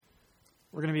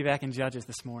We're going to be back in Judges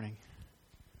this morning.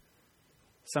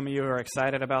 Some of you are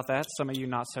excited about that. Some of you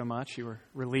not so much. You were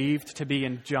relieved to be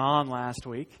in John last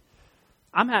week.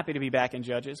 I'm happy to be back in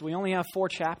Judges. We only have 4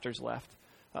 chapters left.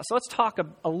 So let's talk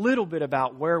a little bit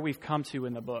about where we've come to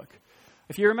in the book.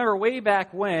 If you remember way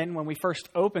back when we first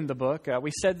opened the book,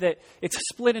 we said that it's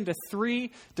split into 3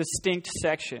 distinct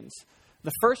sections.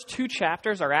 The first 2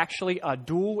 chapters are actually a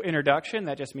dual introduction.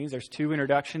 That just means there's 2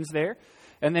 introductions there.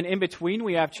 And then in between,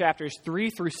 we have chapters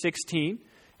 3 through 16.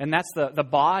 And that's the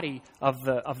body of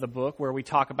the book where we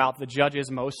talk about the judges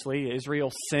mostly.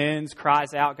 Israel sins,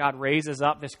 cries out. God raises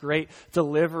up this great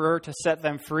deliverer to set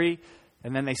them free.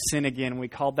 And then they sin again. We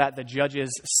called that the judges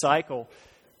cycle.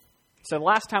 So the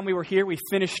last time we were here, we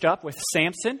finished up with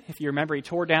Samson. If you remember, he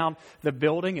tore down the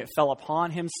building. It fell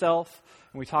upon himself.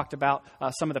 And we talked about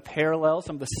some of the parallels,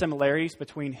 some of the similarities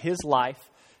between his life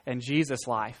and Jesus'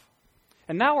 life.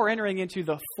 And now we're entering into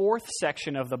the 4th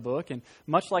section of the book. And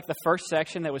much like the first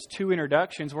section that was 2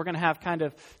 introductions, we're going to have kind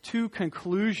of 2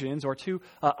 conclusions or 2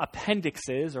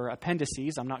 appendixes or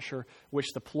appendices. I'm not sure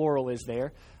which the plural is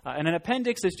there. And an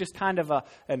appendix is just kind of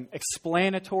an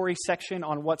explanatory section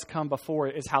on what's come before,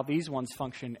 is how these ones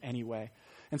function anyway.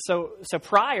 And so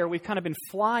prior, we've kind of been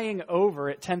flying over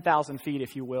at 10,000 feet,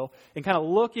 if you will, and kind of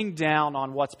looking down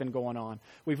on what's been going on.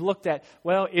 We've looked at,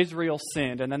 Israel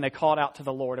sinned, and then they called out to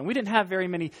the Lord. And we didn't have very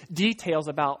many details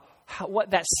about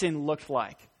what that sin looked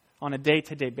like on a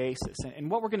day-to-day basis. And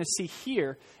what we're going to see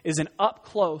here is an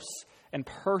up-close and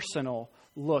personal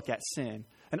look at sin.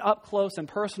 An up-close and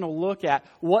personal look at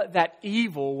what that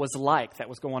evil was like that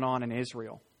was going on in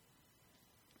Israel.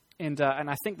 And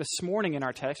I think this morning in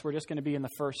our text, we're just going to be in the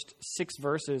first 6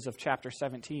 verses of chapter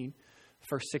 17.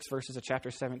 First 6 verses of chapter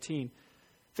 17.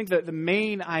 I think that the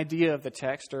main idea of the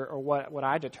text, or what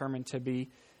I determined to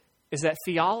be, is that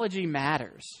theology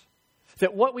matters.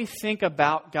 That what we think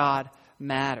about God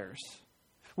matters.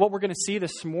 What we're going to see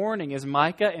this morning is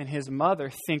Micah and his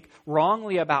mother think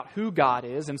wrongly about who God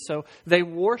is, and so they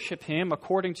worship him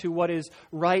according to what is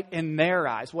right in their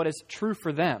eyes, what is true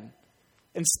for them,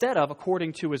 instead of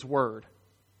according to his word.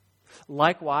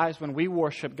 Likewise, when we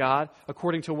worship God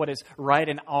according to what is right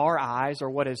in our eyes or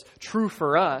what is true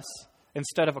for us,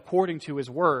 instead of according to his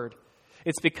word,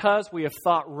 it's because we have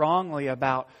thought wrongly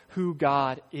about who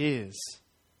God is.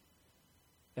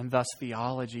 And thus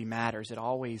theology matters. It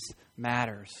always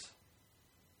matters.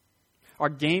 Our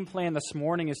game plan this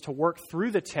morning is to work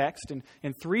through the text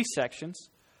in 3 sections.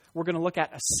 We're going to look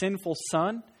at a sinful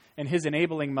son and his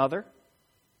enabling mother.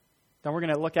 Then we're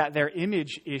going to look at their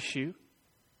image issue.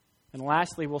 And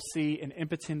lastly, we'll see an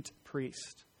impotent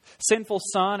priest. Sinful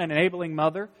son, an enabling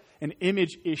mother, an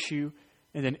image issue,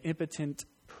 and an impotent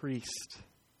priest.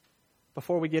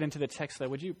 Before we get into the text, though,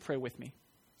 would you pray with me?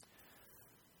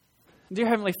 Dear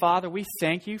Heavenly Father, we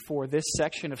thank you for this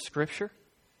section of Scripture.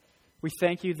 We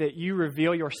thank you that you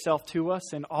reveal yourself to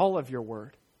us in all of your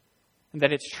word, and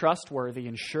that it's trustworthy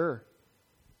and sure.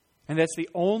 And that's the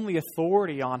only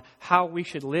authority on how we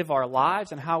should live our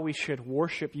lives and how we should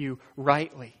worship you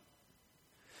rightly.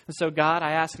 And so, God,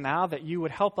 I ask now that you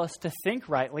would help us to think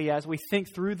rightly as we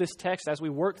think through this text, as we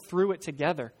work through it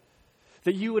together.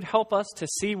 That you would help us to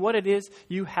see what it is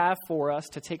you have for us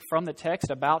to take from the text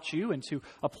about you and to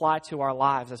apply to our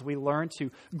lives as we learn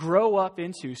to grow up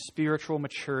into spiritual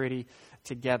maturity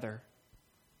together.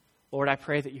 Lord, I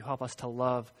pray that you help us to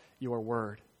love your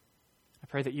word. I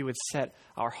pray that you would set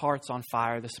our hearts on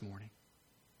fire this morning.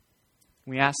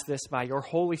 We ask this by your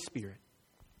Holy Spirit.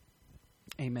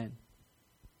 Amen.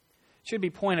 It should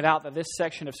be pointed out that this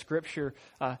section of Scripture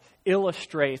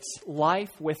illustrates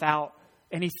life without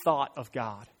any thought of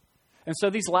God. And so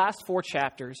these last 4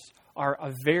 chapters are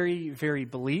a very, very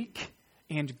bleak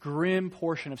and grim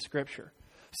portion of Scripture.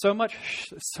 So much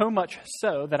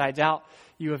so that I doubt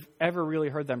you have ever really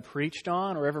heard them preached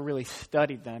on or ever really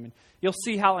studied them. And you'll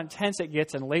see how intense it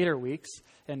gets in later weeks.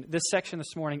 And this section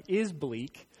this morning is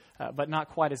bleak, but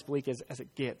not quite as bleak as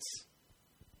it gets.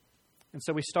 And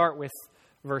so we start with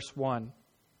verse 1.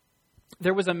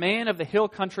 There was a man of the hill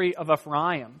country of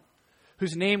Ephraim,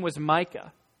 whose name was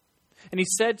Micah. And he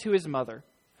said to his mother,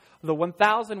 the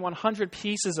 1,100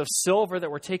 pieces of silver that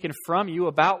were taken from you,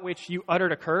 about which you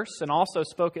uttered a curse and also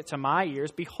spoke it to my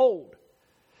ears, behold,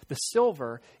 the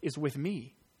silver is with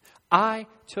me. I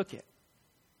took it.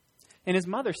 And his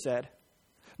mother said,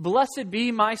 blessed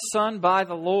be my son by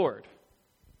the Lord.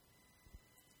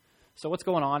 So what's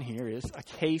going on here is a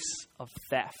case of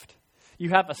theft.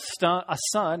 You have a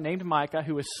son named Micah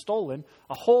who has stolen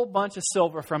a whole bunch of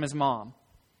silver from his mom.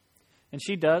 And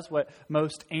she does what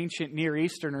most ancient Near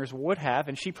Easterners would have,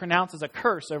 and she pronounces a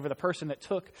curse over the person that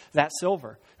took that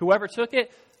silver. Whoever took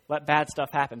it, let bad stuff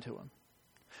happen to him.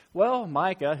 Well,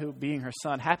 Micah, who being her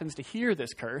son, happens to hear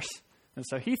this curse. And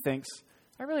so he thinks,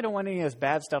 I really don't want any of this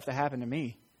bad stuff to happen to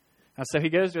me. And so he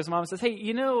goes to his mom and says, hey,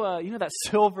 you know that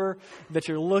silver that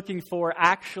you're looking for?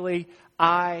 Actually,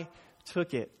 I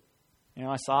took it.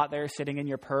 I saw it there sitting in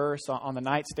your purse on the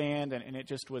nightstand, and it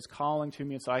just was calling to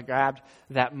me. And so I grabbed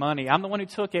that money. I'm the one who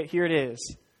took it. Here it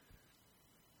is.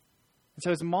 And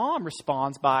so his mom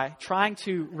responds by trying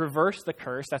to reverse the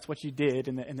curse. That's what you did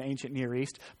in the ancient Near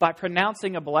East, by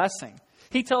pronouncing a blessing.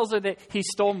 He tells her that he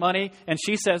stole money, and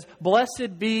she says,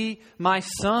 blessed be my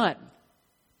son.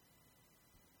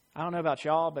 I don't know about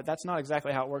y'all, but that's not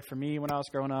exactly how it worked for me when I was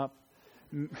growing up.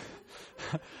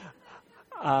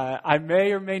 I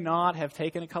may or may not have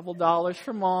taken a couple dollars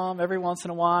from Mom every once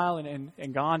in a while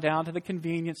and gone down to the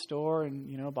convenience store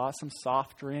and, bought some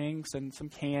soft drinks and some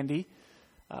candy.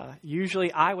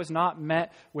 Usually I was not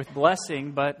met with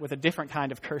blessing, but with a different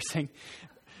kind of cursing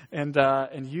and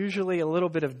usually a little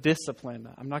bit of discipline.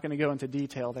 I'm not going to go into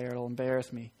detail there. It'll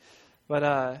embarrass me.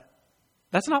 But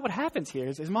that's not what happens here.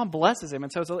 His mom blesses him,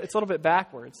 and so it's a little bit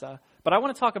backwards. But I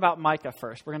want to talk about Micah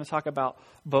first. We're going to talk about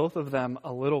both of them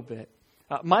a little bit.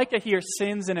 Micah here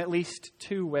sins in at least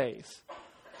two ways.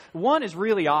 One is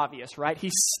really obvious, right? He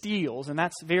steals, and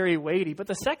that's very weighty. But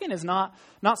the second is not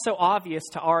so obvious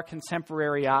to our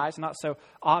contemporary eyes, not so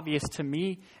obvious to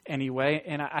me anyway.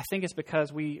 And I think it's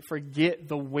because we forget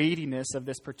the weightiness of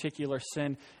this particular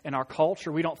sin in our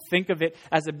culture. We don't think of it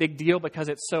as a big deal because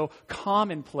it's so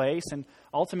commonplace, and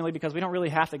ultimately because we don't really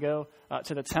have to go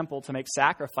to the temple to make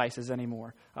sacrifices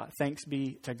anymore. Thanks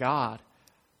be to God.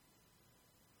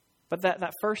 But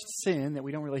that first sin that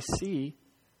we don't really see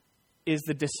is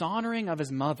the dishonoring of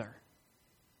his mother.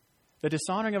 The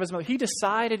dishonoring of his mother. He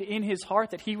decided in his heart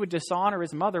that he would dishonor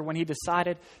his mother when he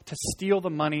decided to steal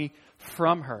the money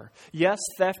from her. Yes,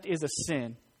 theft is a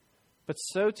sin, but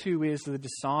so too is the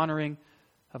dishonoring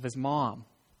of his mom,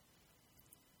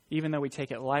 even though we take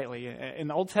it lightly. In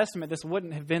the Old Testament, this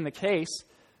wouldn't have been the case.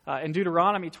 In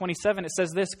Deuteronomy 27, it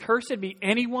says this, cursed be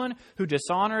anyone who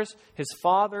dishonors his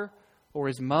father or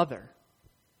his mother.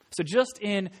 So just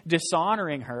in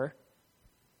dishonoring her,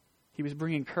 he was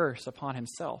bringing curse upon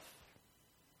himself.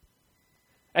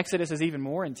 Exodus is even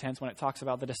more intense when it talks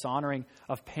about the dishonoring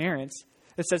of parents.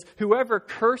 It says, whoever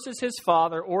curses his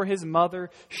father or his mother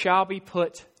shall be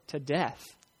put to death.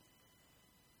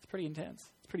 It's pretty intense.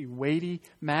 It's a pretty weighty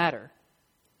matter.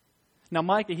 Now,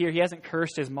 Micah here, he hasn't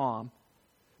cursed his mom,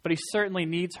 but he certainly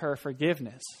needs her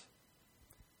forgiveness.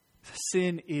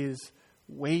 Sin is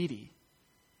weighty.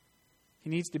 He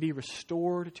needs to be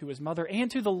restored to his mother and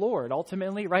to the Lord.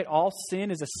 Ultimately, right, all sin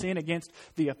is a sin against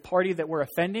the party that we're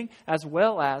offending as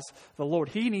well as the Lord.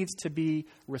 He needs to be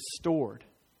restored.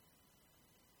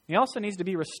 He also needs to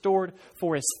be restored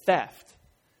for his theft.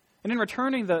 And in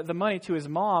returning the money to his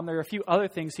mom, there are a few other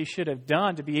things he should have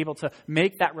done to be able to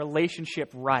make that relationship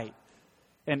right.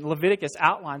 And Leviticus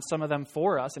outlines some of them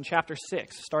for us in chapter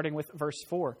 6, starting with verse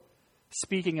 4,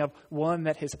 speaking of one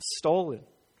that has stolen.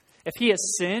 If he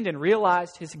has sinned and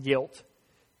realized his guilt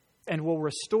and will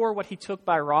restore what he took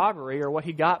by robbery or what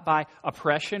he got by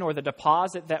oppression or the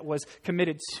deposit that was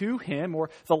committed to him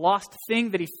or the lost thing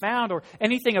that he found or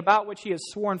anything about which he has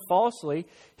sworn falsely,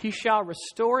 he shall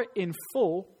restore it in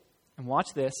full, and watch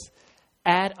this,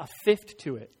 add a fifth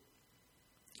to it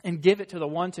and give it to the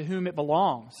one to whom it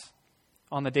belongs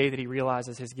on the day that he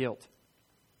realizes his guilt.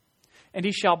 And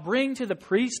he shall bring to the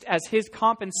priest as his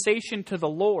compensation to the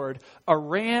Lord a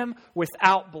ram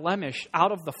without blemish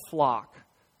out of the flock,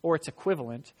 or its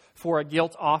equivalent, for a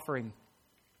guilt offering.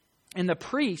 And the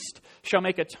priest shall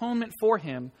make atonement for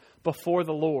him before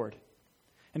the Lord.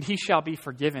 And he shall be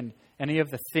forgiven any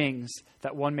of the things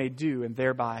that one may do and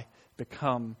thereby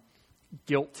become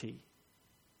guilty.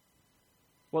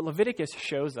 What Leviticus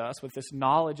shows us with this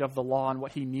knowledge of the law and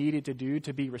what he needed to do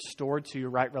to be restored to a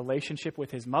right relationship with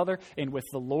his mother and with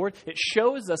the Lord, it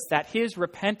shows us that his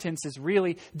repentance is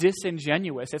really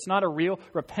disingenuous. It's not a real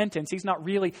repentance. He's not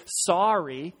really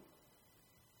sorry.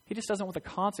 He just doesn't want the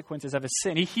consequences of his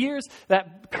sin. He hears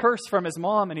that curse from his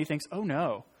mom and he thinks, oh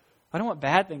no, I don't want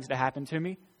bad things to happen to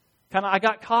me. I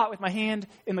got caught with my hand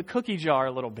in the cookie jar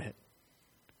a little bit.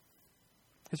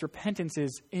 His repentance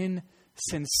is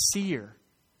insincere.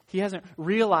 He hasn't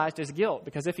realized his guilt,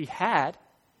 because if he had,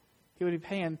 he would be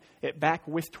paying it back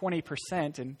with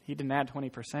 20%, and he didn't add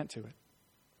 20% to it.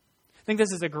 I think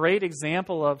this is a great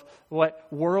example of what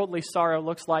worldly sorrow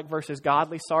looks like versus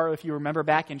godly sorrow. If you remember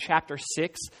back in chapter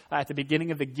 6, at the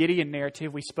beginning of the Gideon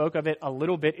narrative, we spoke of it a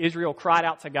little bit. Israel cried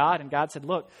out to God, and God said,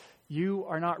 look, you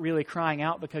are not really crying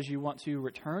out because you want to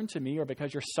return to me or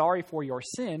because you're sorry for your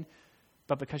sin,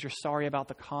 but because you're sorry about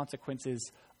the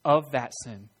consequences of that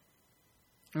sin.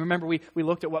 Remember, we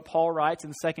looked at what Paul writes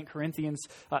in 2 Corinthians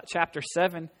chapter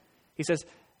 7. He says,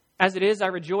 "As it is, I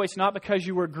rejoice, not because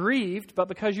you were grieved, but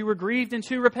because you were grieved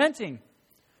into repenting.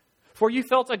 For you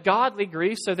felt a godly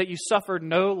grief, so that you suffered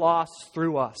no loss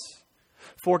through us.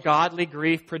 For godly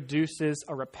grief produces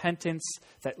a repentance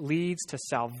that leads to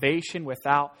salvation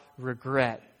without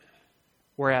regret,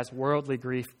 whereas worldly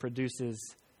grief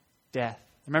produces death."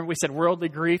 Remember, we said worldly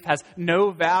grief has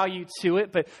no value to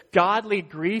it, but godly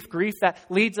grief, grief that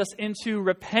leads us into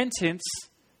repentance,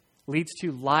 leads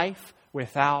to life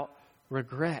without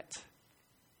regret.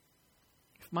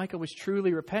 If Micah was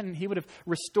truly repentant, he would have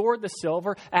restored the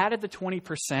silver, added the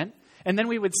 20%, and then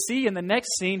we would see in the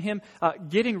next scene him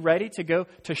getting ready to go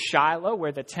to Shiloh,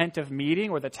 where the tent of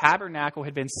meeting or the tabernacle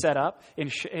had been set up,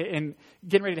 and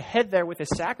getting ready to head there with his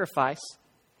sacrifice,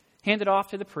 hand it off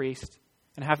to the priest,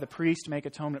 and have the priest make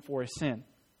atonement for his sin.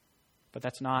 But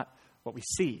that's not what we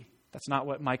see. That's not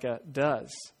what Micah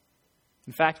does.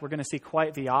 In fact, we're going to see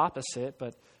quite the opposite.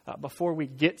 But before we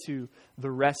get to the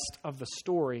rest of the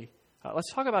story,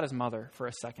 let's talk about his mother for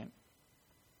a second.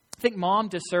 I think mom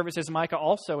disservices Micah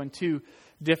also in two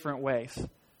different ways.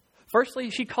 Firstly,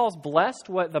 she calls blessed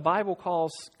what the Bible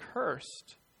calls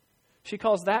cursed. She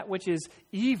calls that which is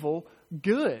evil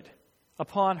good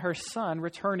upon her son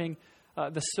returning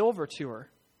the silver to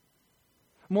her.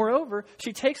 Moreover,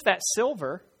 she takes that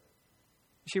silver,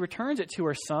 she returns it to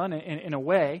her son in a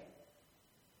way,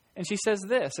 and she says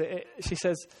this. She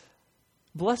says,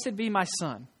 "Blessed be my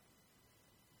son.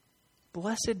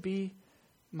 Blessed be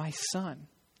my son."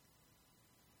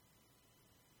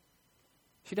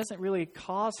 She doesn't really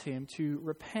cause him to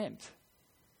repent.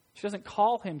 She doesn't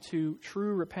call him to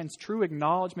true repentance, true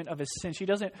acknowledgement of his sin. She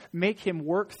doesn't make him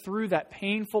work through that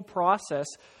painful process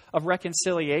of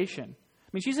reconciliation. I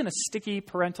mean, she's in a sticky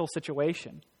parental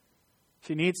situation.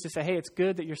 She needs to say, "Hey, it's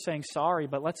good that you're saying sorry,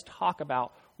 but let's talk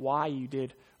about why you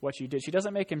did what you did." She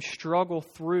doesn't make him struggle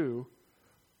through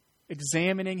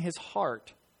examining his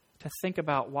heart to think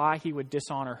about why he would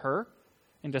dishonor her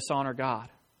and dishonor God.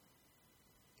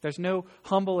 There's no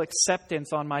humble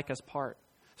acceptance on Micah's part.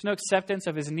 There's no acceptance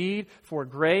of his need for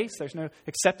grace. There's no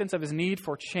acceptance of his need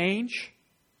for change.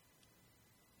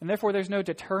 And therefore, there's no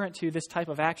deterrent to this type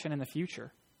of action in the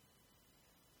future.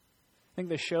 I think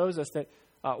this shows us that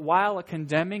while a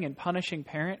condemning and punishing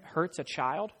parent hurts a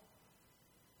child,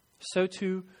 so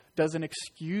too does an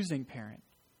excusing parent.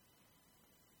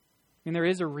 I mean, there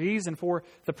is a reason for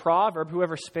the proverb,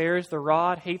 "Whoever spares the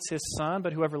rod hates his son,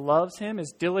 but whoever loves him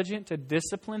is diligent to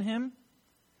discipline him."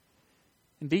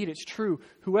 Indeed, it's true.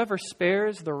 Whoever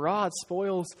spares the rod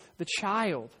spoils the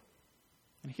child.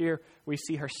 And here we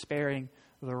see her sparing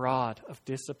the rod of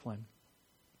discipline.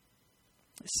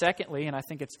 Secondly, and I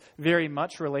think it's very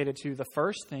much related to the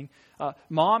first thing,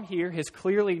 mom here has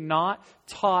clearly not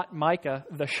taught Micah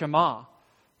the Shema,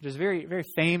 which is very, very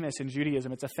famous in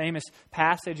Judaism. It's a famous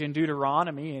passage in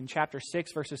Deuteronomy in chapter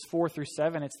 6, verses 4 through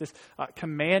 7. It's this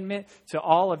commandment to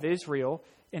all of Israel.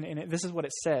 And this is what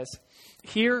it says.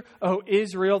 "Hear, O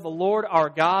Israel, the Lord our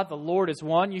God, the Lord is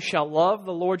one. You shall love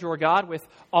the Lord your God with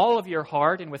all of your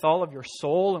heart and with all of your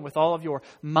soul and with all of your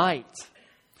might.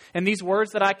 And these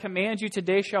words that I command you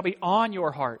today shall be on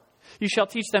your heart. You shall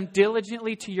teach them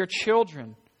diligently to your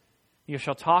children. You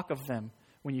shall talk of them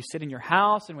when you sit in your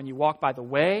house and when you walk by the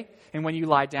way and when you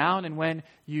lie down and when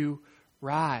you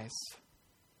rise."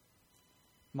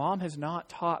 Mom has not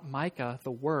taught Micah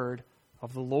the word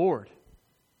of the Lord.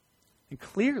 And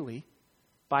clearly,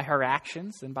 by her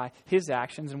actions and by his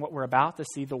actions and what we're about to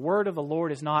see, the word of the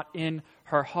Lord is not in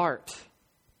her heart.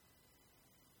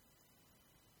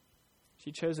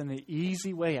 She'd chosen the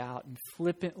easy way out and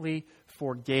flippantly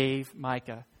forgave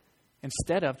Micah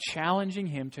instead of challenging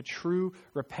him to true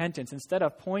repentance, instead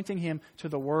of pointing him to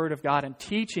the word of God and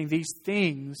teaching these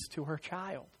things to her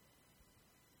child.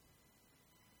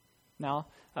 Now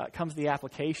comes the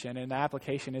application, and the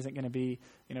application isn't going to be,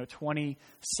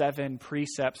 27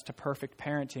 precepts to perfect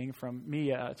parenting from me,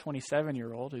 a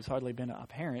 27-year-old who's hardly been a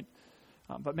parent.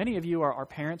 But many of you are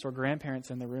parents or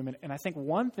grandparents in the room, and I think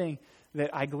one thing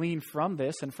that I glean from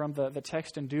this and from the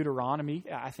text in Deuteronomy,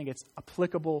 I think it's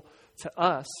applicable to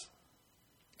us,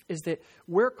 is that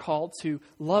we're called to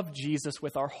love Jesus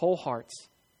with our whole hearts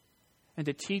and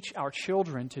to teach our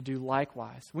children to do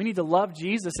likewise. We need to love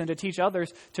Jesus and to teach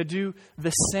others to do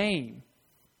the same.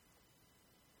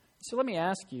 So let me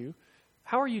ask you,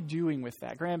 how are you doing with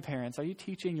that? Grandparents, are you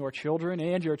teaching your children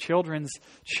and your children's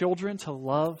children to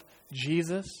love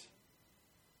Jesus?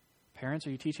 Parents,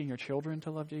 are you teaching your children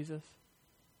to love Jesus?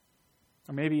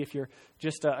 Or maybe if you're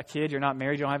just a kid, you're not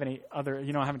married, you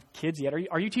don't have kids yet.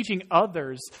 Are you teaching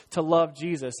others to love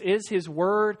Jesus? Is his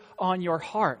word on your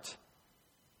heart?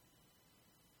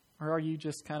 Or are you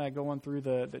just kind of going through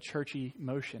the churchy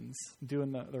motions,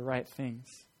 doing the right things?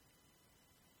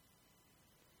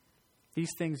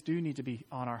 These things do need to be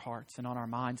on our hearts and on our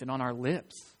minds and on our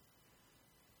lips.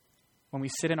 When we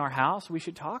sit in our house, we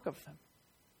should talk of them.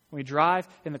 When we drive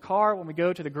in the car, when we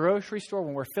go to the grocery store,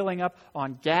 when we're filling up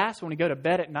on gas, when we go to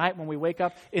bed at night, when we wake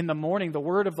up in the morning, the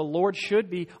word of the Lord should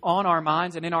be on our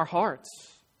minds and in our hearts.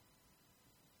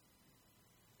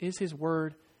 Is His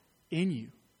word in you?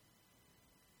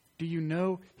 Do you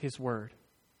know His word?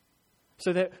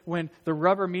 So that when the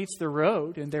rubber meets the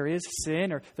road and there is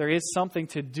sin or there is something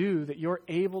to do, that you're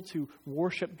able to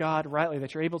worship God rightly,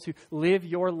 that you're able to live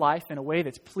your life in a way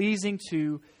that's pleasing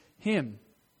to Him.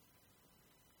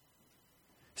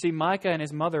 See, Micah and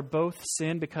his mother both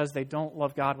sin because they don't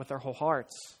love God with their whole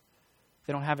hearts.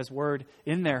 They don't have His word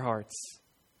in their hearts.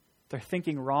 They're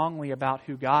thinking wrongly about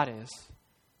who God is.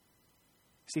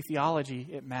 See, theology,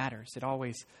 it matters. It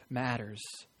always matters.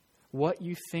 What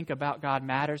you think about God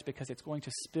matters because it's going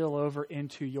to spill over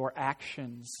into your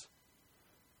actions.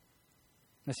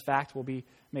 This fact will be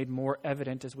made more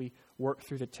evident as we work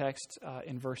through the text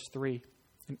in verse 3,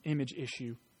 an image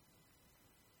issue.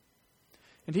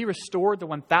 And he restored the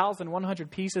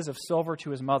 1,100 pieces of silver to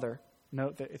his mother.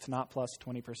 Note that it's not plus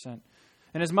 20%.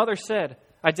 And his mother said,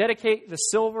 I dedicate the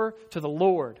silver to the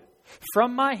Lord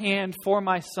from my hand for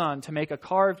my son to make a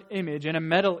carved image and a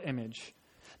metal image.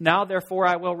 Now, therefore,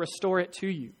 I will restore it to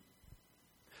you.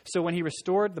 So when he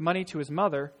restored the money to his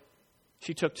mother,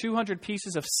 she took 200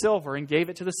 pieces of silver and gave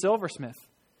it to the silversmith,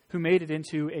 who made it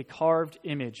into a carved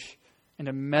image and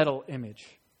a metal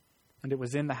image. And it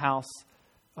was in the house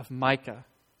of Micah.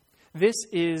 This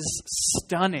is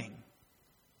stunning.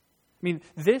 I mean,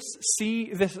 this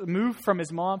move from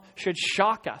his mom should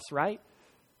shock us, right?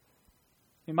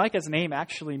 I mean, Micah's name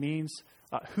actually means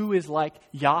who is like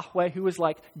Yahweh, who is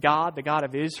like God, the God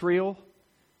of Israel.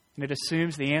 And it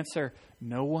assumes the answer,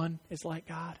 no one is like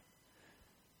God.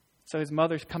 So his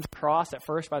mother comes across at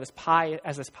first by this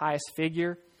pious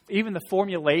figure. Even the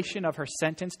formulation of her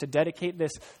sentence to dedicate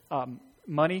this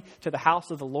money to the house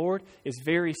of the Lord is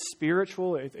very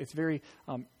spiritual. It's very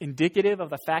indicative of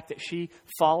the fact that she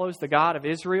follows the God of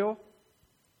Israel.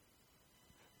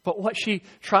 But what she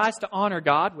tries to honor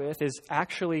God with is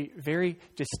actually very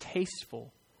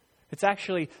distasteful. It's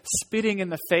actually spitting in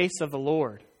the face of the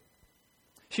Lord.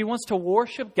 She wants to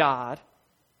worship God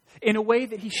in a way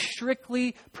that He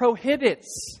strictly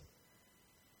prohibits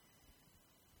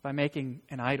by making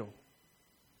an idol.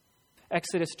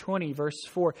 Exodus 20, verse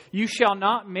 4, you shall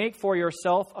not make for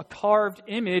yourself a carved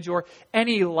image or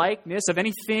any likeness of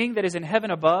anything that is in heaven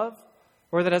above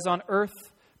or that is on earth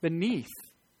beneath,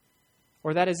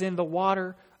 or that is in the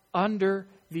water under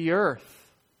the earth.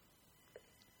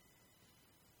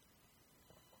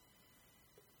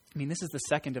 I mean, this is the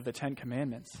second of the 10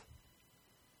 commandments.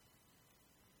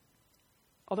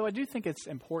 Although I do think it's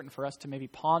important for us to maybe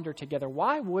ponder together,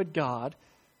 why would God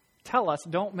tell us,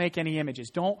 don't make any images,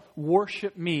 don't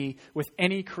worship me with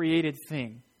any created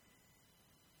thing?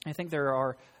 I think there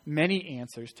are many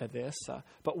answers to this,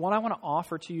 but one I want to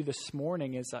offer to you this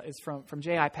morning is from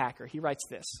J.I. Packer. He writes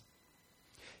this: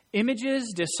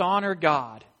 images dishonor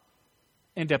God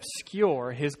and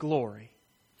obscure His glory.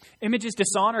 Images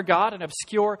dishonor God and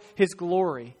obscure His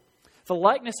glory. The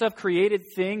likeness of created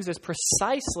things is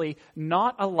precisely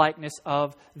not a likeness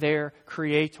of their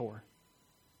Creator.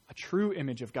 A true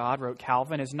image of God, wrote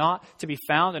Calvin, is not to be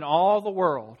found in all the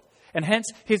world, and hence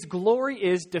His glory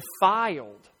is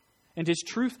defiled and His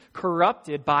truth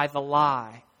corrupted by the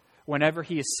lie whenever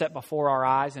He is set before our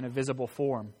eyes in a visible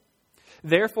form.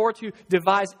 Therefore, to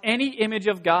devise any image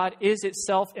of God is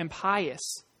itself impious,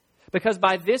 because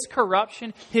by this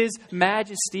corruption His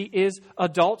majesty is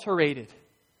adulterated,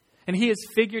 and He is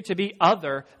figured to be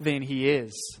other than He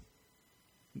is.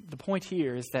 The point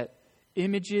here is that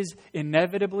images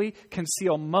inevitably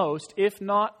conceal most, if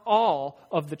not all,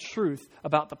 of the truth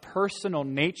about the personal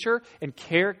nature and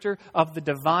character of the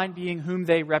divine being whom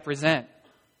they represent.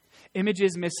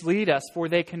 Images mislead us, for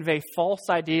they convey false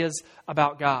ideas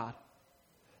about God.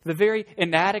 The very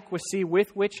inadequacy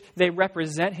with which they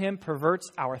represent Him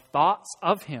perverts our thoughts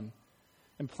of Him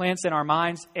and plants in our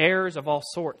minds errors of all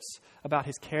sorts about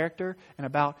His character and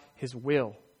about His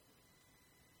will.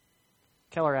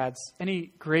 Keller adds,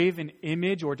 any graven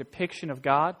image or depiction of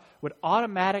God would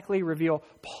automatically reveal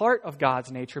part of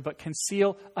God's nature, but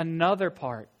conceal another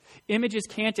part. Images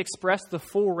can't express the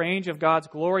full range of God's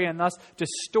glory and thus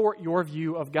distort your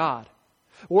view of God.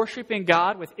 Worshiping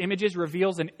God with images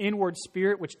reveals an inward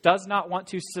spirit which does not want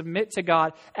to submit to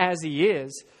God as He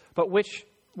is, but which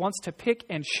wants to pick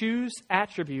and choose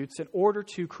attributes in order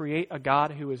to create a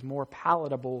God who is more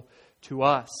palatable to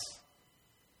us.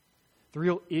 The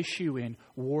real issue in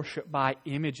worship by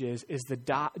images is the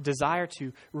desire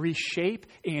to reshape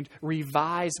and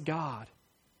revise God.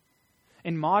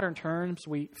 In modern terms,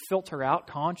 we filter out,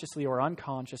 consciously or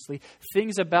unconsciously,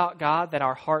 things about God that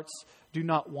our hearts do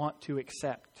not want to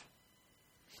accept.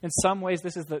 In some ways,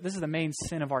 this is the main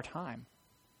sin of our time.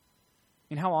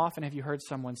 I mean, how often have you heard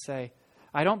someone say,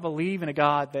 I don't believe in a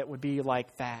God that would be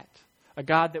like that. A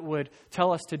God that would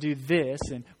tell us to do this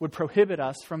and would prohibit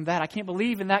us from that. I can't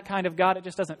believe in that kind of God. It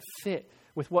just doesn't fit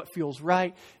with what feels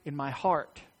right in my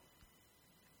heart.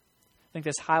 I think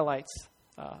this highlights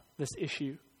this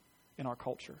issue in our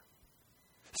culture.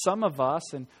 Some of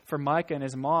us, and for Micah and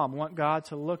his mom, want God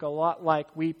to look a lot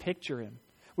like we picture him.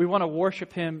 We want to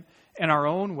worship him in our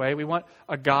own way. We want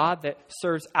a God that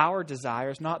serves our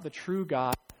desires, not the true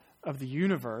God of the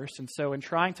universe. And so in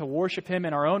trying to worship him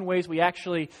in our own ways, we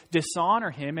actually dishonor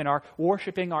him in our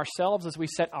worshiping ourselves as we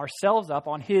set ourselves up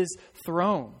on his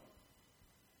throne.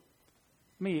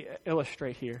 Let me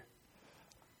illustrate here.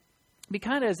 It'd be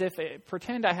kind of as if,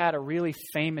 pretend I had a really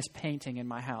famous painting in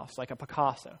my house, like a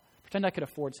Picasso. Pretend I could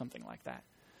afford something like that.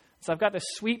 So I've got this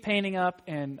sweet painting up,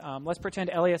 and let's pretend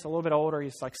Elliot's a little bit older.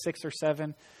 He's like 6 or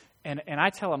 7. And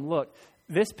I tell him, look,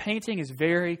 this painting is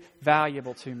very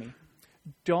valuable to me.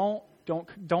 Don't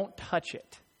touch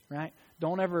it, right?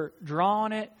 Don't ever draw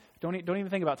on it. Don't even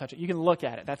think about touching it. You can look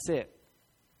at it. That's it.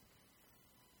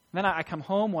 Then I come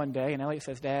home one day and Elliot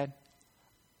says, Dad,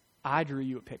 I drew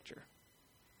you a picture.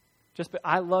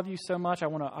 I love you so much. I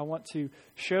want to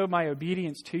show my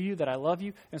obedience to you that I love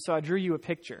you. And so I drew you a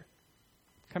picture.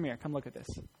 Come here. Come look at this.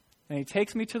 And he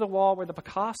takes me to the wall where the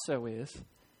Picasso is,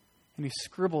 and he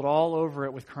scribbled all over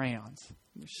it with crayons.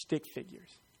 Stick figures.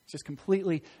 Just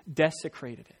completely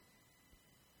desecrated it.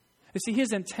 You see,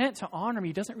 his intent to honor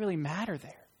me doesn't really matter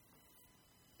there,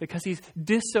 because he's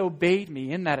disobeyed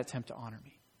me in that attempt to honor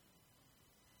me.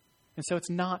 And so it's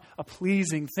not a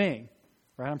pleasing thing,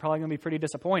 right? I'm probably going to be pretty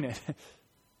disappointed.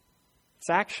 It's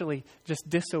actually just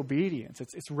disobedience.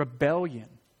 It's rebellion.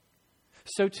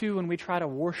 So too when we try to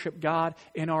worship God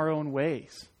in our own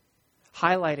ways,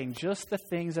 highlighting just the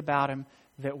things about him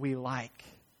that we like.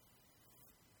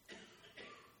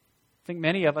 I think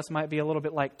many of us might be a little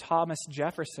bit like Thomas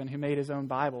Jefferson, who made his own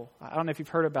Bible. I don't know if you've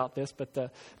heard about this, but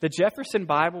the Jefferson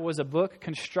Bible was a book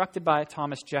constructed by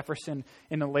Thomas Jefferson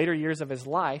in the later years of his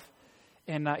life.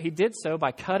 And he did so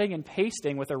by cutting and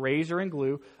pasting with a razor and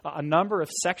glue a number of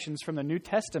sections from the New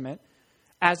Testament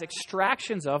as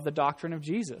extractions of the doctrine of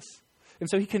Jesus. And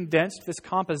so he condensed this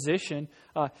composition,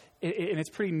 and it's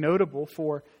pretty notable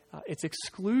for its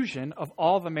exclusion of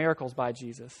all the miracles by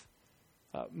Jesus.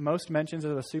 Most mentions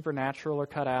of the supernatural are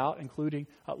cut out, including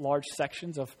large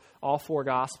sections of all 4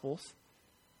 Gospels.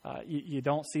 You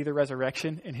don't see the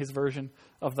resurrection in his version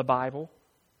of the Bible.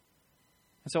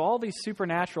 And so all these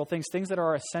supernatural things that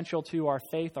are essential to our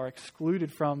faith, are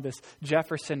excluded from this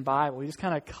Jefferson Bible. He just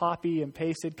kind of cut and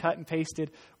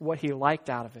pasted what he liked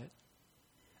out of it.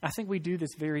 I think we do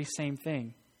this very same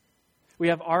thing. We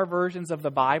have our versions of the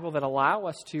Bible that allow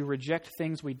us to reject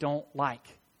things we don't like.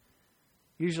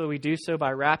 Usually we do so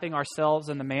by wrapping ourselves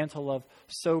in the mantle of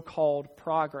so-called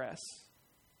progress.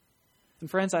 And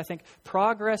friends, I think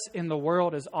progress in the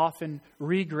world is often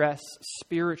regress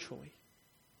spiritually.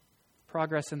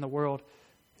 Progress in the world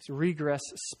is regress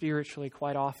spiritually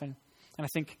quite often. And I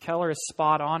think Keller is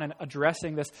spot on in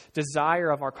addressing this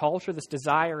desire of our culture, this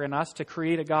desire in us to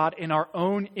create a God in our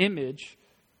own image.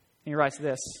 And he writes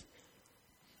this: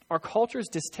 our culture's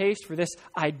distaste for this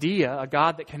idea, a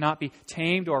God that cannot be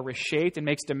tamed or reshaped and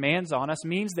makes demands on us,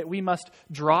 means that we must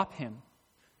drop him.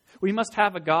 We must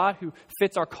have a God who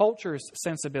fits our culture's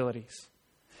sensibilities.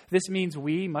 This means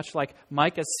we, much like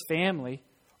Micah's family,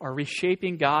 are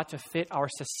reshaping God to fit our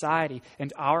society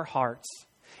and our hearts,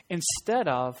 instead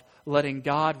of letting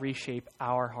God reshape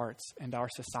our hearts and our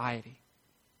society.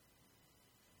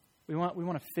 We want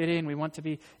to fit in. We want to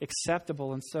be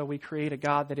acceptable. And so we create a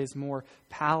God that is more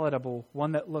palatable,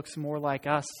 one that looks more like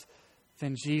us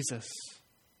than Jesus,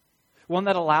 one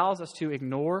that allows us to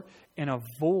ignore and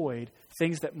avoid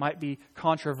things that might be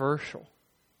controversial.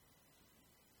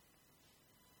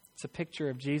 It's a picture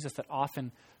of Jesus that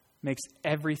often makes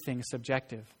everything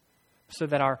subjective, so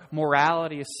that our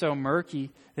morality is so murky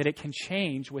that it can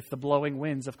change with the blowing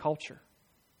winds of culture.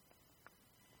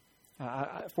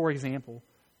 For example,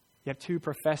 you have 2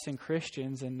 professing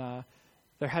Christians, and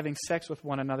they're having sex with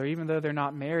one another, even though they're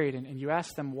not married. And you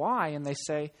ask them why, and they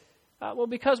say, well,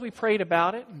 because we prayed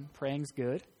about it, and praying's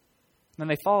good. And then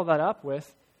they follow that up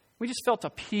with, we just felt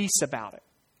a peace about it.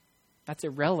 That's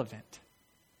irrelevant.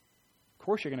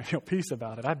 course you're going to feel peace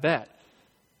about it, I bet.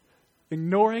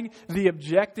 Ignoring the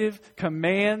objective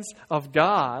commands of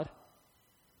God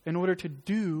in order to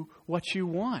do what you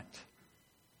want.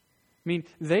 I mean,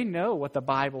 they know what the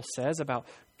Bible says about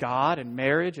God and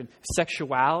marriage and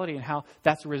sexuality and how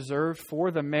that's reserved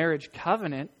for the marriage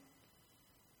covenant.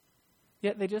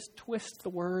 Yet they just twist the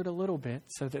word a little bit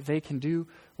so that they can do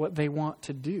what they want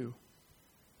to do.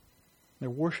 They're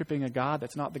worshiping a God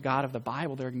that's not the God of the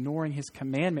Bible. They're ignoring His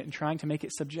commandment and trying to make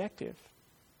it subjective.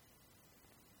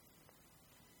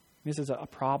 This is a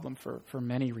problem for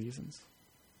many reasons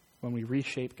when we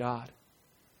reshape God.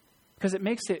 Because it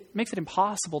makes it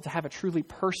impossible to have a truly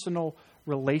personal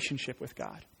relationship with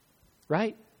God.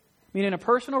 Right? I mean, in a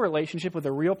personal relationship with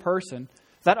a real person,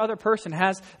 that other person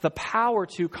has the power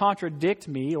to contradict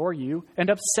me or you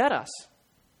and upset us.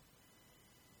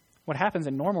 What happens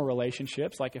in normal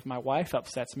relationships, like if my wife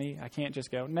upsets me, I can't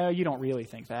just go, no, you don't really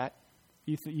think that.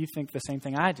 You think the same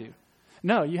thing I do.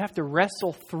 No, you have to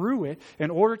wrestle through it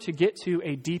in order to get to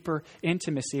a deeper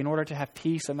intimacy, in order to have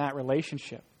peace in that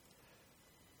relationship.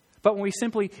 But when we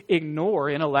simply ignore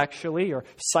intellectually or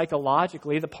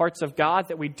psychologically the parts of God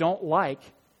that we don't like,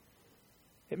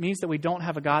 it means that we don't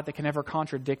have a God that can ever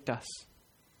contradict us,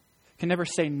 can never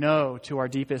say no to our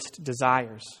deepest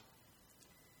desires.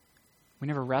 We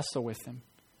never wrestle with Him.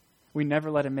 We never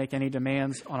let Him make any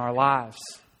demands on our lives.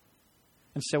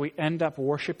 And so we end up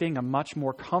worshiping a much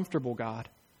more comfortable God,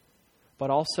 but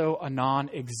also a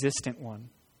non-existent one.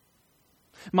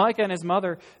 Micah and his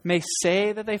mother may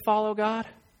say that they follow God,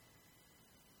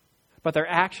 but their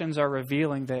actions are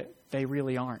revealing that they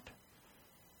really aren't,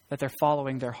 that they're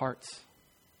following their hearts.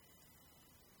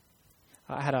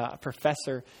 I had a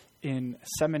professor in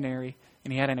seminary,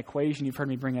 and he had an equation. You've heard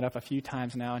me bring it up a few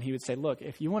times now. And he would say, look,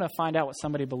 if you want to find out what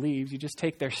somebody believes, you just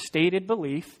take their stated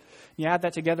belief, you add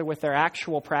that together with their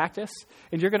actual practice,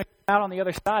 and you're going to come out on the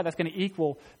other side. That's going to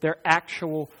equal their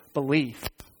actual belief.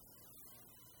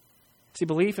 See,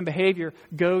 belief and behavior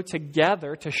go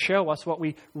together to show us what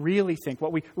we really think,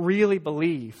 what we really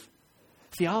believe.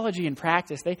 Theology and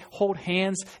practice, they hold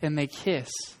hands and they kiss.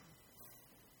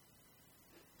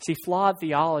 See, flawed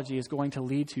theology is going to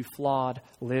lead to flawed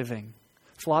living.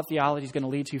 Flawed theology is going to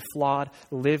lead to flawed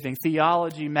living.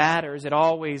 Theology matters. It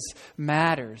always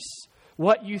matters.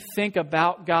 What you think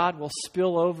about God will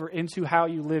spill over into how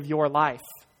you live your life.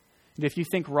 And if you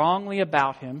think wrongly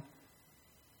about Him,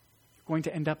 you're going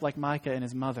to end up like Micah and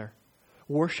his mother,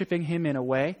 worshiping Him in a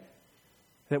way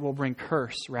that will bring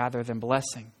curse rather than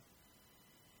blessing,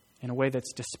 in a way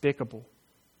that's despicable.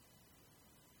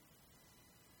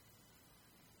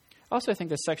 I also think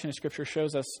this section of Scripture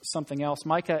shows us something else.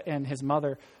 Micah and his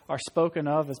mother are spoken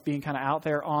of as being kind of out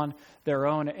there on their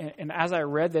own. And as I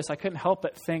read this, I couldn't help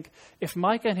but think, if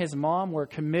Micah and his mom were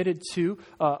committed to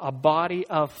a body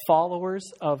of followers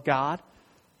of God,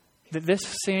 that this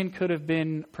sin could have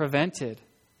been prevented.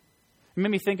 It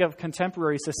made me think of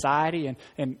contemporary society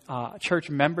and church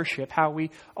membership, how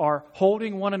we are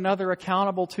holding one another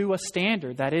accountable to a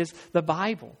standard, that is the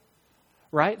Bible.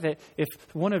 Right? That if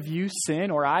one of you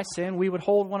sin or I sin, we would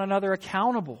hold one another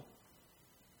accountable.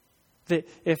 That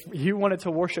if you wanted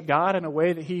to worship God in a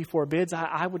way that He forbids,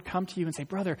 I would come to you and say,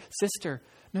 brother, sister,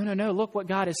 no, look what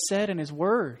God has said in His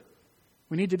Word.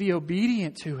 We need to be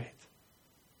obedient to it.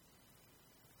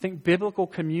 I think biblical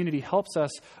community helps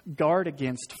us guard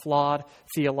against flawed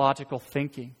theological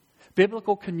thinking.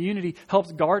 Biblical community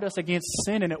helps guard us against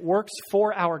sin, and it works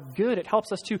for our good. It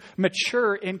helps us to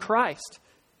mature in Christ.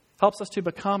 Helps us to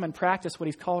become and practice what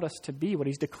He's called us to be, what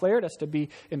He's declared us to be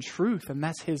in truth, and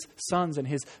that's His sons and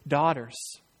His daughters.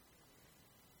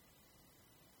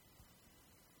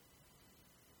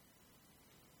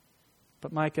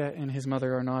 But Micah and his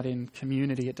mother are not in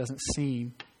community, it doesn't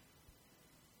seem.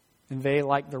 And they,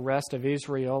 like the rest of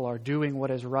Israel, are doing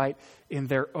what is right in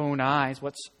their own eyes,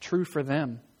 what's true for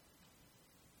them.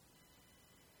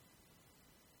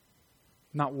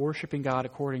 Not worshiping God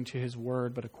according to His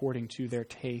Word, but according to their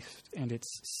taste and its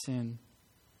sin.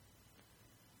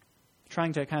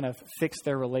 Trying to kind of fix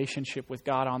their relationship with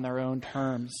God on their own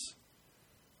terms.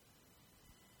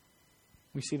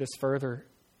 We see this further,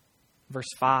 verse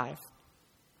 5.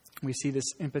 We see this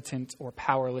impotent or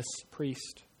powerless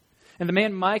priest. And the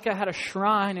man Micah had a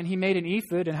shrine, and he made an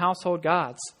ephod and household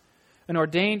gods, and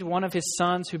ordained one of his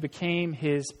sons who became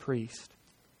his priest.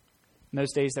 In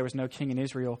those days, there was no king in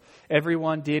Israel.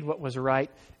 Everyone did what was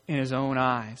right in his own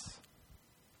eyes.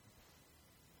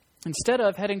 Instead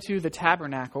of heading to the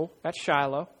tabernacle at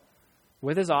Shiloh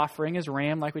with his offering, his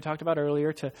ram, like we talked about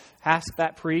earlier, to ask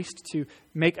that priest to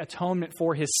make atonement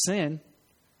for his sin,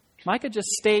 Micah just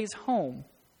stays home.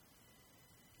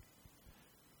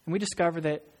 And we discover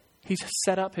that He's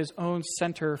set up his own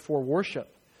center for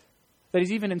worship, that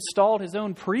he's even installed his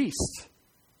own priest.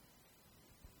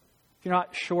 If you're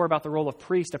not sure about the role of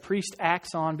priest, a priest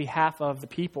acts on behalf of the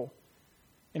people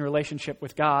in relationship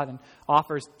with God and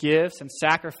offers gifts and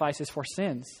sacrifices for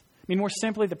sins. I mean, more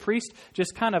simply, the priest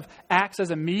just kind of acts as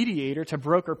a mediator to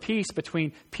broker peace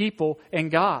between people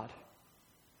and God.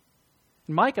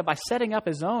 And Micah, by setting up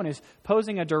his own, is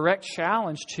posing a direct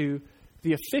challenge to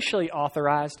the officially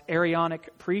authorized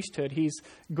Aaronic priesthood. He's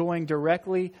going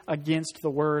directly against the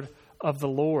word of the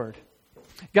Lord.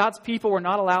 God's people were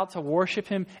not allowed to worship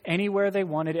him anywhere they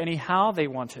wanted, anyhow they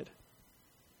wanted.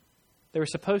 They were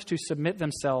supposed to submit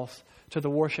themselves to the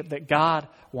worship that God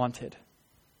wanted.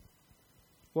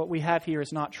 What we have here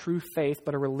is not true faith,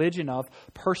 but a religion of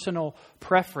personal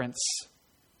preference.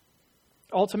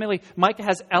 Ultimately, Micah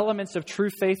has elements of true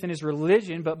faith in his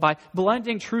religion, but by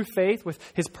blending true faith with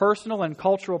his personal and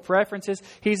cultural preferences,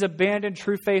 he's abandoned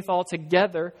true faith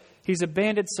altogether. He's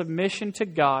abandoned submission to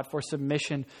God for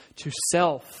submission to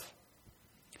self.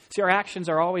 See, our actions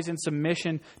are always in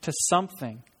submission to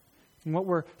something. And what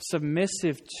we're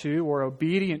submissive to or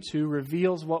obedient to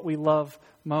reveals what we love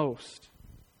most.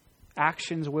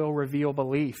 Actions will reveal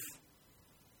belief,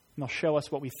 and they'll show us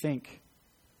what we think.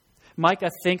 Micah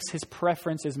thinks his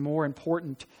preference is more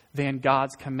important than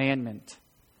God's commandment.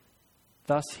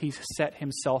 Thus, he's set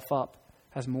himself up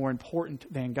as more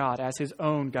important than God, as his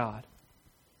own God.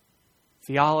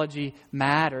 Theology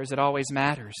matters. It always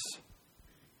matters.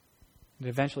 It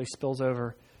eventually spills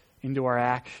over into our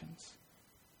actions.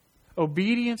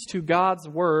 Obedience to God's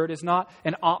word is not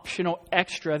an optional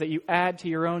extra that you add to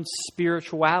your own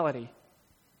spirituality.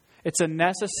 It's a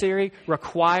necessary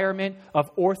requirement of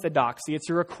orthodoxy. It's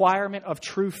a requirement of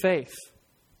true faith.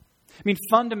 I mean,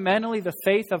 fundamentally, the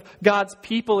faith of God's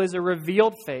people is a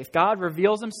revealed faith. God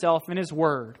reveals himself in his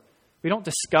word. We don't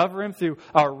discover him through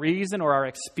our reason or our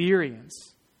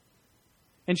experience.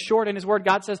 In short, in his word,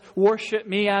 God says, worship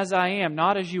me as I am,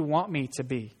 not as you want me to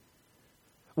be.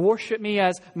 Worship me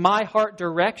as my heart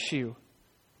directs you,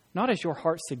 not as your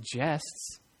heart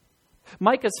suggests.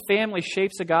 Micah's family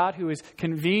shapes a God who is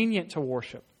convenient to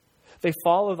worship. They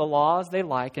follow the laws they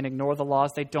like and ignore the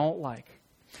laws they don't like.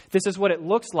 This is what it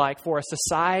looks like for a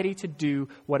society to do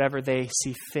whatever they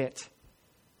see fit.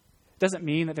 It doesn't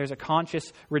mean that there's a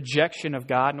conscious rejection of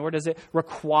God, nor does it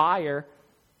require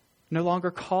no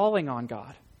longer calling on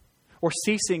God or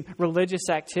ceasing religious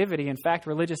activity. In fact,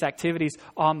 religious activity is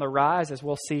on the rise, as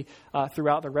we'll see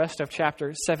throughout the rest of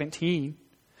chapter 17.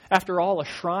 After all, a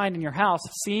shrine in your house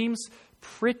seems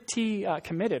pretty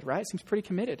committed, right? Seems pretty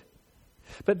committed.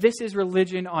 But this is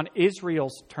religion on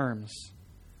Israel's terms,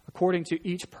 according to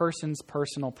each person's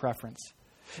personal preference.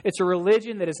 It's a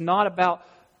religion that is not about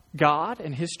God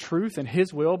and his truth and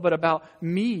his will, but about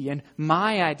me and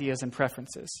my ideas and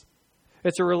preferences.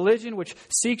 It's a religion which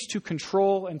seeks to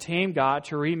control and tame God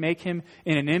to remake him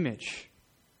in an image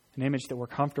that we're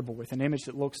comfortable with, an image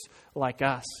that looks like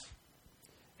us.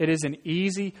 It is an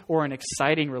easy or an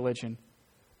exciting religion,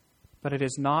 but it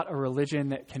is not a religion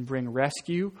that can bring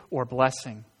rescue or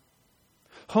blessing.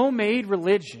 Homemade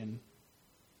religion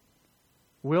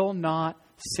will not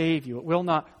save you. It will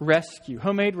not rescue.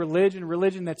 Homemade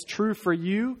religion that's true for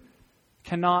you,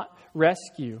 cannot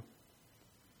rescue.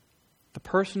 The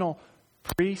personal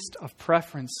priest of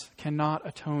preference cannot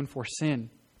atone for sin.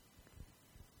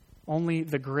 Only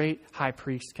the great high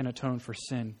priest can atone for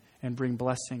sin and bring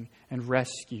blessing and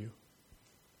rescue.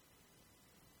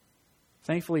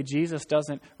 Thankfully, Jesus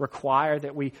doesn't require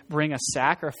that we bring a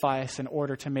sacrifice in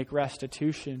order to make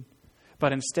restitution,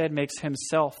 but instead makes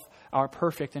himself our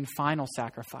perfect and final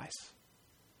sacrifice.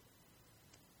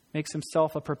 Makes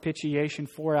himself a propitiation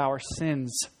for our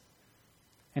sins,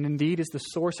 and indeed is the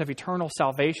source of eternal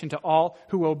salvation to all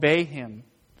who obey him.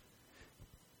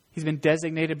 He's been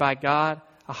designated by God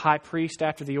a high priest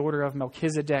after the order of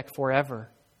Melchizedek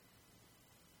forever.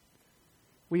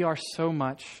 We are so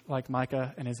much like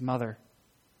Micah and his mother.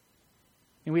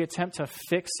 And we attempt to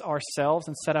fix ourselves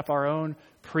and set up our own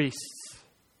priests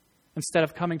instead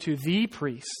of coming to the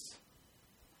priest,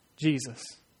 Jesus,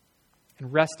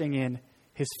 and resting in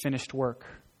his finished work.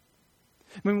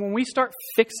 I mean, when we start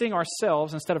fixing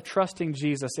ourselves instead of trusting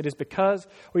Jesus, it is because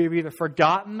we have either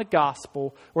forgotten the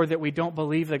gospel or that we don't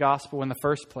believe the gospel in the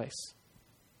first place.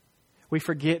 We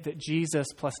forget that Jesus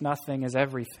plus nothing is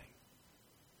everything.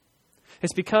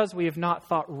 It's because we have not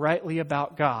thought rightly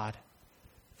about God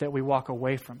that we walk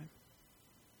away from him.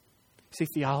 See,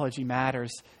 theology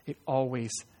matters. It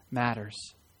always matters.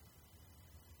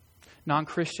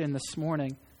 Non-Christian, this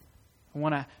morning, I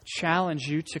want to challenge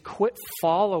you to quit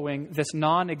following this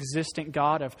non-existent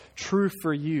God of truth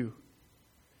for you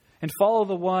and follow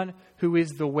the one who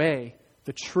is the way,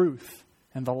 the truth,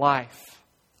 and the life,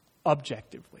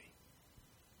 objectively.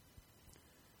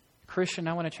 Christian,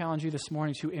 I want to challenge you this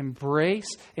morning to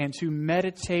embrace and to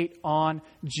meditate on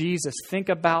Jesus. Think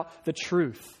about the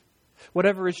truth.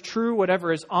 Whatever is true,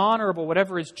 whatever is honorable,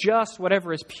 whatever is just,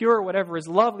 whatever is pure, whatever is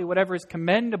lovely, whatever is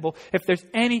commendable, if there's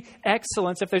any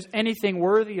excellence, if there's anything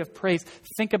worthy of praise,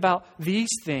 think about these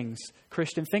things,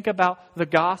 Christian. Think about the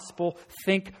gospel.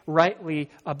 Think rightly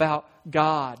about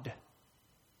God.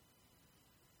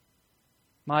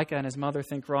 Micah and his mother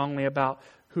think wrongly about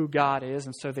who God is,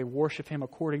 and so they worship Him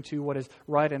according to what is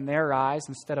right in their eyes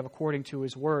instead of according to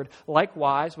His Word.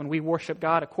 Likewise, when we worship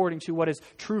God according to what is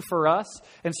true for us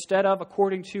instead of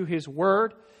according to His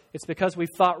Word, it's because we've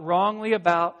thought wrongly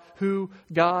about who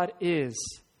God is.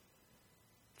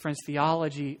 Friends,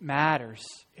 theology matters.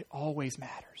 It always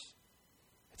matters.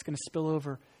 It's going to spill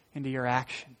over into your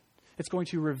action. It's going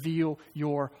to reveal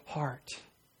your heart.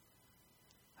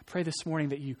 I pray this morning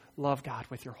that you love God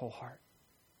with your whole heart.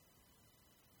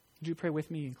 Would you pray with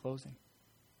me in closing?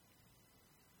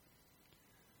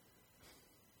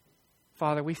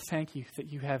 Father, we thank you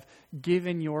that you have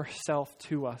given yourself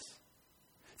to us,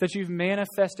 that you've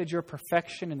manifested your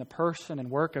perfection in the person and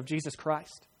work of Jesus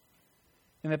Christ,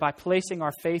 and that by placing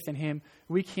our faith in Him,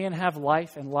 we can have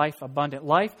life and life abundant,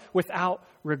 life without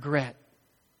regret,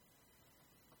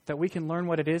 that we can learn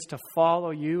what it is to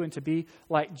follow you and to be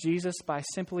like Jesus by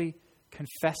simply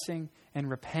confessing and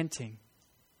repenting,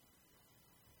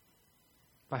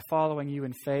 by following you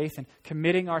in faith and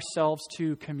committing ourselves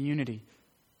to community,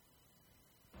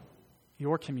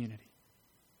 your community.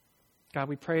 God,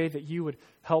 we pray that you would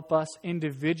help us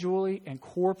individually and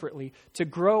corporately to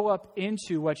grow up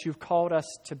into what you've called us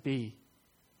to be,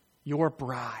 your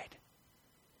bride.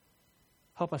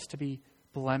 Help us to be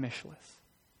blemishless,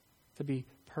 to be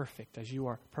perfect as you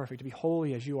are perfect, to be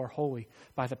holy as you are holy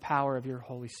by the power of your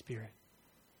Holy Spirit.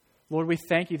 Lord, we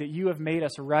thank you that you have made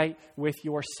us right with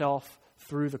yourself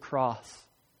through the cross.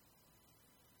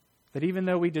 That even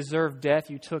though we deserve death,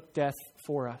 you took death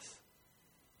for us.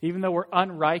 Even though we're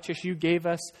unrighteous, you gave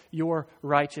us your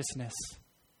righteousness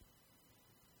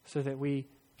so that we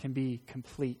can be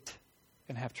complete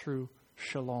and have true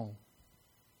shalom.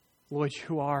 Lord,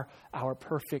 you are our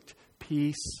perfect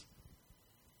peace.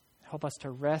 Help us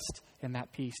to rest in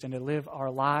that peace and to live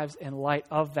our lives in light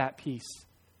of that peace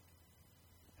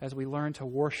as we learn to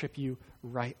worship you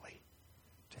rightly,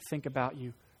 to think about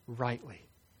you rightly.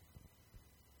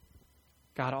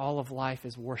 God, all of life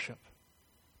is worship.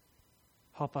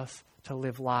 Help us to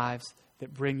live lives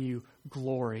that bring you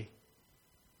glory.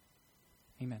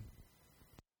 Amen.